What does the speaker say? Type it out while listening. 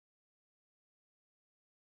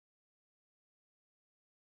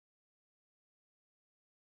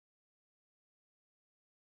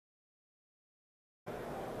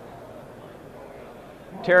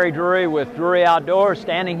Terry Drury with Drury Outdoors,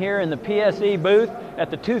 standing here in the PSE booth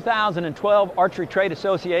at the 2012 Archery Trade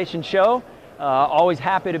Association show. Always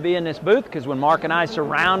happy to be in this booth because when Mark and I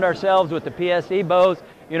surround ourselves with the PSE bows,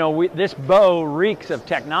 you know, this bow reeks of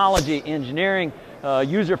technology, engineering,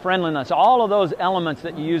 user friendliness. All of those elements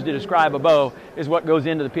that you use to describe a bow is what goes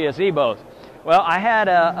into the PSE bows. Well, I had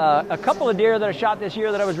a couple of deer that I shot this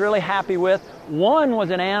year that I was really happy with. One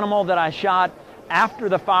was an animal that I shot after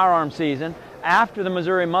the firearm season, after the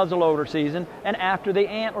Missouri muzzleloader season, and after the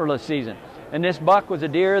antlerless season. And this buck was a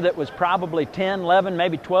deer that was probably 10, 11,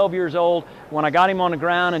 maybe 12 years old. When I got him on the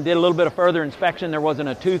ground and did a little bit of further inspection, there wasn't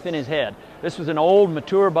a tooth in his head. This was an old,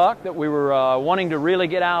 mature buck that we were wanting to really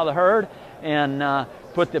get out of the herd, and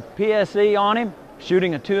put the PSE on him,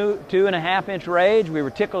 shooting a 2.5-inch rage. We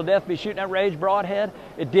were tickled to death to be shooting that rage broadhead.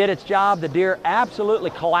 It did its job. The deer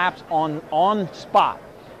absolutely collapsed on spot.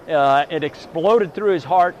 It exploded through his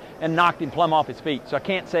heart and knocked him plumb off his feet. So I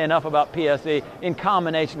can't say enough about PSE in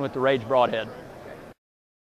combination with the rage broadhead.